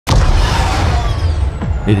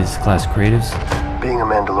It is Class Creatives. Being a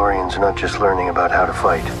Mandalorian is not just learning about how to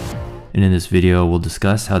fight. And in this video, we'll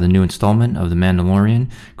discuss how the new installment of The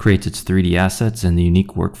Mandalorian creates its 3D assets and the unique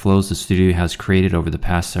workflows the studio has created over the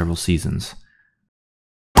past several seasons.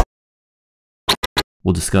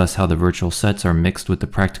 We'll discuss how the virtual sets are mixed with the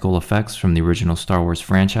practical effects from the original Star Wars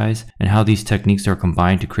franchise, and how these techniques are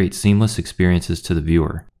combined to create seamless experiences to the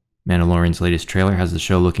viewer. Mandalorian's latest trailer has the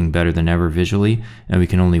show looking better than ever visually, and we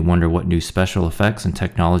can only wonder what new special effects and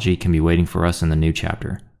technology can be waiting for us in the new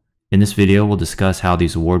chapter. In this video, we'll discuss how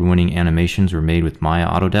these award-winning animations were made with Maya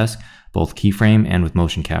Autodesk, both keyframe and with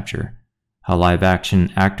motion capture. How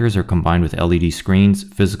live-action actors are combined with LED screens,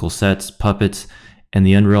 physical sets, puppets, and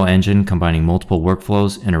the Unreal Engine combining multiple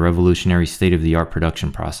workflows in a revolutionary state-of-the-art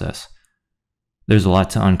production process. There's a lot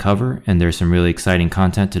to uncover, and there's some really exciting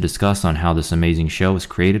content to discuss on how this amazing show is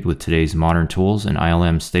created with today's modern tools and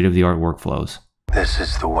ILM's state-of-the-art workflows. This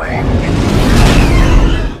is the way.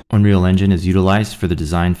 Unreal Engine is utilized for the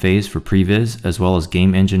design phase for previs, as well as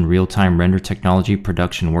game engine real-time render technology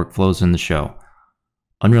production workflows in the show.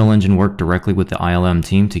 Unreal Engine worked directly with the ILM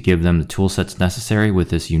team to give them the toolsets necessary with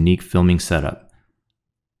this unique filming setup.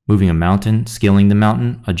 Moving a mountain, scaling the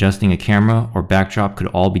mountain, adjusting a camera, or backdrop could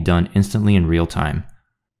all be done instantly in real time.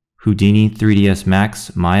 Houdini, 3ds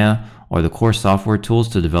Max, Maya are the core software tools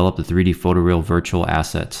to develop the 3D photoreal virtual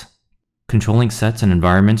assets. Controlling sets and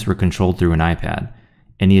environments were controlled through an iPad.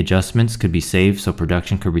 Any adjustments could be saved so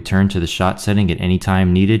production could return to the shot setting at any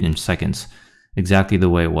time needed in seconds, exactly the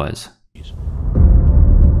way it was.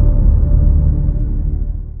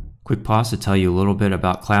 Quick pause to tell you a little bit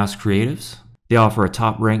about Class Creatives. They offer a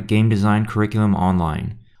top-ranked game design curriculum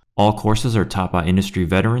online. All courses are taught by industry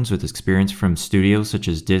veterans with experience from studios such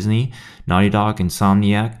as Disney, Naughty Dog,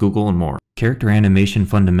 Insomniac, Google, and more. Character animation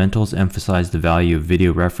fundamentals emphasize the value of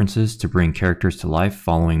video references to bring characters to life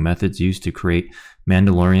following methods used to create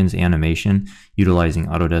Mandalorian's animation utilizing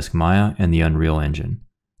Autodesk Maya and the Unreal Engine.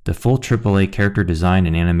 The full AAA character design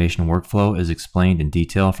and animation workflow is explained in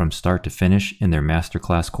detail from start to finish in their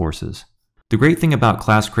Masterclass courses. The great thing about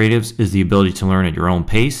Class Creatives is the ability to learn at your own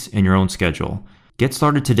pace and your own schedule. Get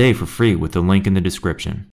started today for free with the link in the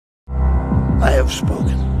description. I have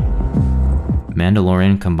spoken.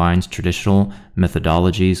 Mandalorian combines traditional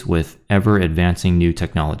methodologies with ever-advancing new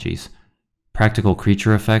technologies. Practical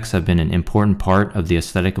creature effects have been an important part of the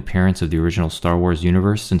aesthetic appearance of the original Star Wars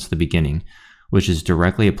universe since the beginning, which is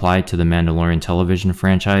directly applied to the Mandalorian television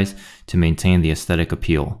franchise to maintain the aesthetic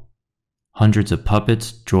appeal. Hundreds of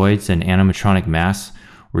puppets, droids, and animatronic masks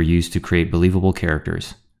were used to create believable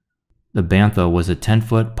characters. The Bantha was a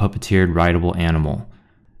 10-foot puppeteered rideable animal.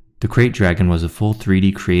 The Crate Dragon was a full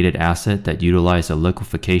 3D created asset that utilized a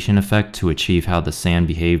liquefaction effect to achieve how the sand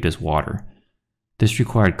behaved as water. This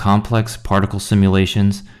required complex particle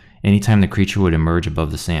simulations anytime the creature would emerge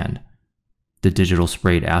above the sand. The digital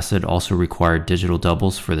sprayed acid also required digital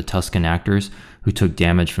doubles for the Tusken actors who took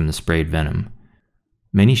damage from the sprayed venom.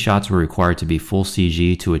 Many shots were required to be full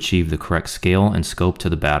CG to achieve the correct scale and scope to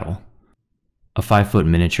the battle. A 5-foot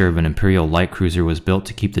miniature of an Imperial light cruiser was built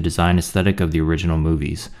to keep the design aesthetic of the original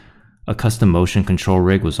movies. A custom motion control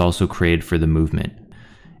rig was also created for the movement.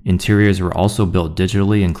 Interiors were also built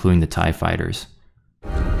digitally, including the TIE fighters.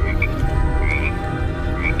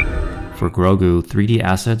 For Grogu, 3D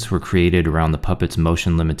assets were created around the puppet's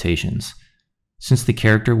motion limitations. Since the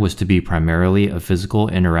character was to be primarily a physical,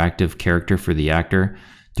 interactive character for the actor,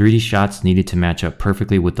 3D shots needed to match up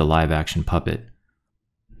perfectly with the live-action puppet.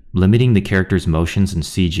 Limiting the character's motions in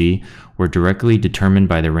CG were directly determined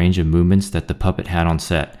by the range of movements that the puppet had on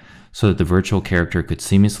set, so that the virtual character could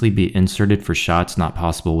seamlessly be inserted for shots not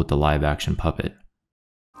possible with the live-action puppet.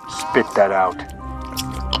 Spit that out.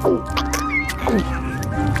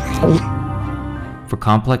 For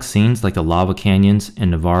complex scenes like the lava canyons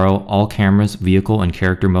in Navarro, all cameras, vehicle, and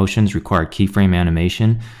character motions required keyframe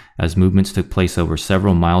animation as movements took place over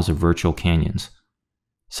several miles of virtual canyons.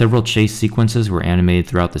 Several chase sequences were animated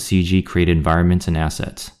throughout the CG-created environments and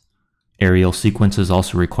assets. Aerial sequences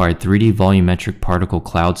also required 3D volumetric particle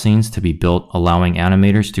cloud scenes to be built, allowing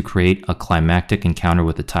animators to create a climactic encounter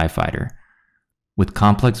with the TIE fighter. With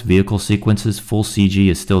complex vehicle sequences, full CG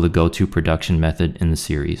is still the go-to production method in the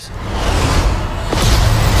series.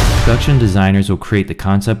 Production designers will create the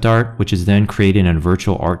concept art, which is then created in a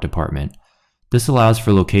virtual art department. This allows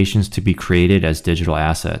for locations to be created as digital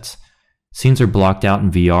assets. Scenes are blocked out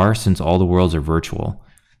in VR since all the worlds are virtual.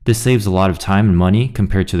 This saves a lot of time and money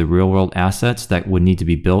compared to the real-world assets that would need to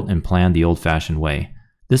be built and planned the old-fashioned way.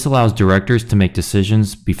 This allows directors to make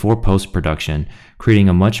decisions before post-production, creating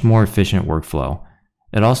a much more efficient workflow.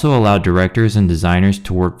 It also allowed directors and designers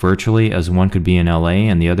to work virtually, as one could be in LA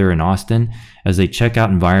and the other in Austin, as they check out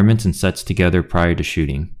environments and sets together prior to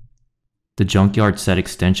shooting. The junkyard set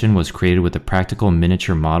extension was created with a practical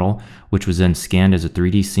miniature model, which was then scanned as a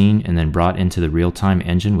 3D scene and then brought into the real-time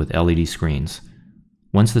engine with LED screens.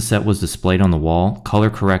 Once the set was displayed on the wall, color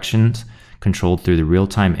corrections controlled through the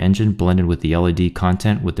real-time engine blended with the LED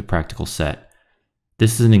content with the practical set.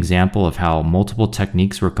 This is an example of how multiple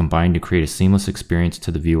techniques were combined to create a seamless experience to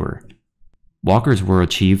the viewer. Walkers were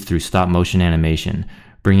achieved through stop-motion animation,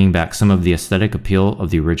 bringing back some of the aesthetic appeal of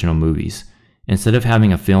the original movies. Instead of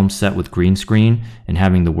having a film set with green screen and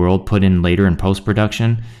having the world put in later in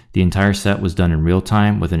post-production, the entire set was done in real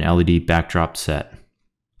time with an LED backdrop set.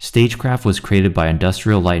 Stagecraft was created by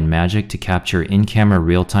Industrial Light and Magic to capture in-camera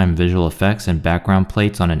real-time visual effects and background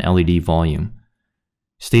plates on an LED volume.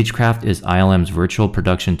 Stagecraft is ILM's virtual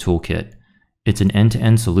production toolkit. It's an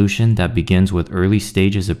end-to-end solution that begins with early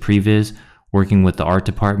stages of previs, working with the art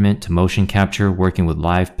department, to motion capture, working with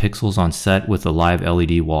live pixels on set with a live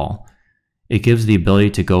LED wall. It gives the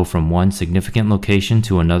ability to go from one significant location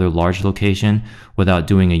to another large location without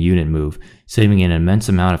doing a unit move, saving an immense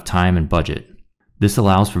amount of time and budget. This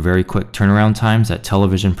allows for very quick turnaround times that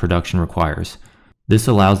television production requires. This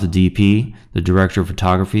allows the DP, the director of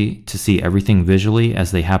photography, to see everything visually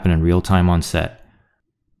as they happen in real time on set.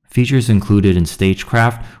 Features included in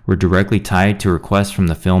Stagecraft were directly tied to requests from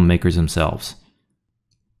the filmmakers themselves.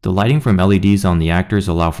 The lighting from LEDs on the actors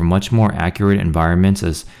allow for much more accurate environments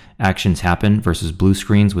as actions happen versus blue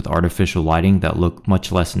screens with artificial lighting that look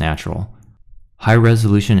much less natural.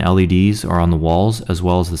 High-resolution LEDs are on the walls as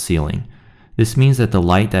well as the ceiling. This means that the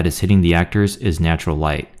light that is hitting the actors is natural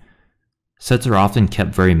light. Sets are often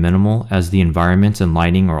kept very minimal as the environments and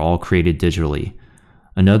lighting are all created digitally.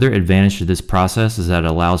 Another advantage to this process is that it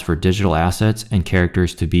allows for digital assets and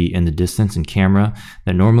characters to be in the distance in camera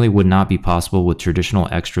that normally would not be possible with traditional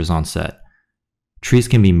extras on set. Trees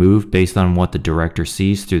can be moved based on what the director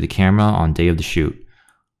sees through the camera on day of the shoot.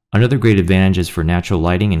 Another great advantage is for natural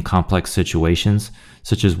lighting in complex situations,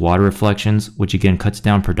 such as water reflections, which again cuts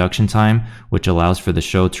down production time, which allows for the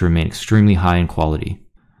show to remain extremely high in quality.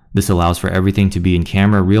 This allows for everything to be in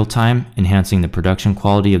camera real time, enhancing the production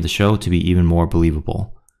quality of the show to be even more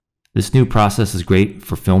believable. This new process is great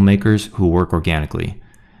for filmmakers who work organically.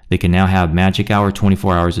 They can now have magic hour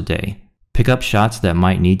 24 hours a day. Pickup shots that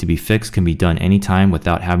might need to be fixed can be done anytime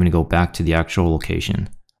without having to go back to the actual location.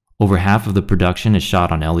 Over half of the production is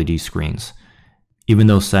shot on LED screens. Even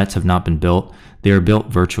though sets have not been built, they are built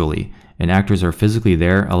virtually, and actors are physically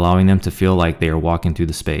there, allowing them to feel like they are walking through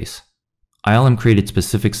the space. ILM created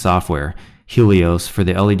specific software, Helios, for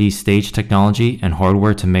the LED stage technology and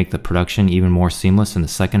hardware to make the production even more seamless in the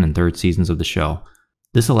second and third seasons of the show.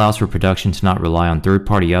 This allows for production to not rely on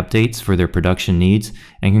third-party updates for their production needs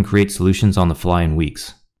and can create solutions on the fly in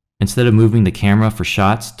weeks. Instead of moving the camera for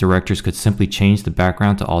shots, directors could simply change the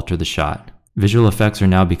background to alter the shot. Visual effects are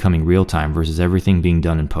now becoming real-time versus everything being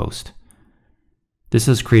done in post. This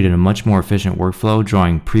has created a much more efficient workflow,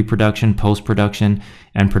 drawing pre-production, post-production,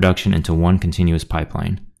 and production into one continuous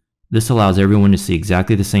pipeline. This allows everyone to see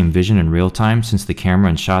exactly the same vision in real time since the camera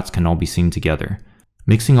and shots can all be seen together.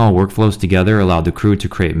 Mixing all workflows together allowed the crew to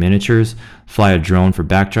create miniatures, fly a drone for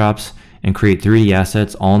backdrops, and create 3D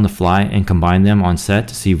assets all on the fly and combine them on set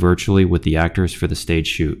to see virtually with the actors for the stage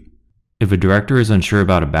shoot. If a director is unsure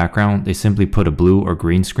about a background, they simply put a blue or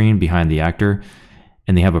green screen behind the actor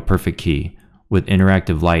and they have a perfect key with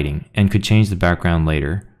interactive lighting and could change the background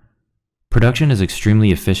later. Production is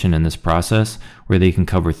extremely efficient in this process where they can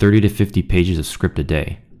cover 30 to 50 pages of script a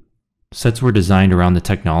day. Sets were designed around the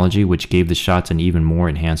technology which gave the shots an even more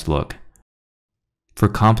enhanced look. For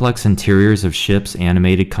complex interiors of ships,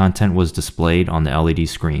 animated content was displayed on the LED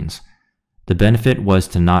screens. The benefit was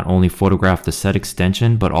to not only photograph the set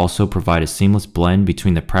extension but also provide a seamless blend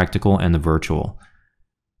between the practical and the virtual.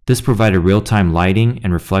 This provided real-time lighting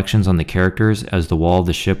and reflections on the characters as the wall of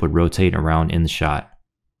the ship would rotate around in the shot.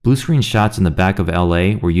 Blue screen shots in the back of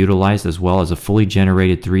LA were utilized as well as a fully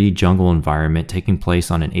generated 3D jungle environment taking place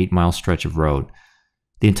on an 8-mile stretch of road.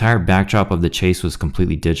 The entire backdrop of the chase was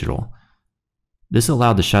completely digital. This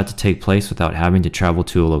allowed the shot to take place without having to travel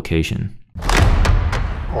to a location.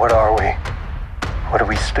 What are we? What do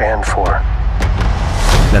we stand for?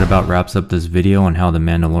 That about wraps up this video on how the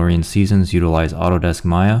Mandalorian seasons utilize Autodesk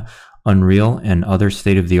Maya, Unreal, and other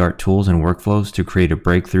state-of-the-art tools and workflows to create a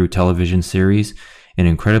breakthrough television series in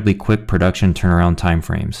incredibly quick production turnaround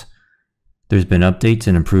timeframes. There's been updates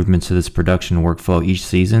and improvements to this production workflow each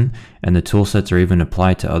season, and the toolsets are even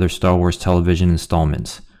applied to other Star Wars television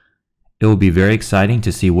installments. It will be very exciting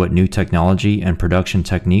to see what new technology and production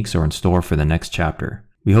techniques are in store for the next chapter.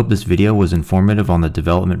 We hope this video was informative on the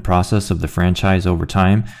development process of the franchise over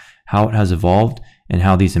time, how it has evolved, and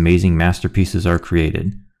how these amazing masterpieces are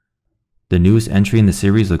created. The newest entry in the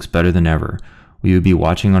series looks better than ever. Will you be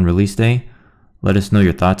watching on release day? Let us know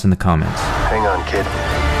your thoughts in the comments. Hang on, kid.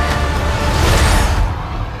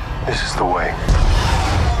 This is the way.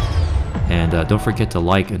 And don't forget to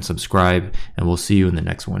like and subscribe, and we'll see you in the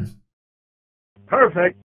next one.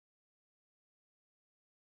 Perfect.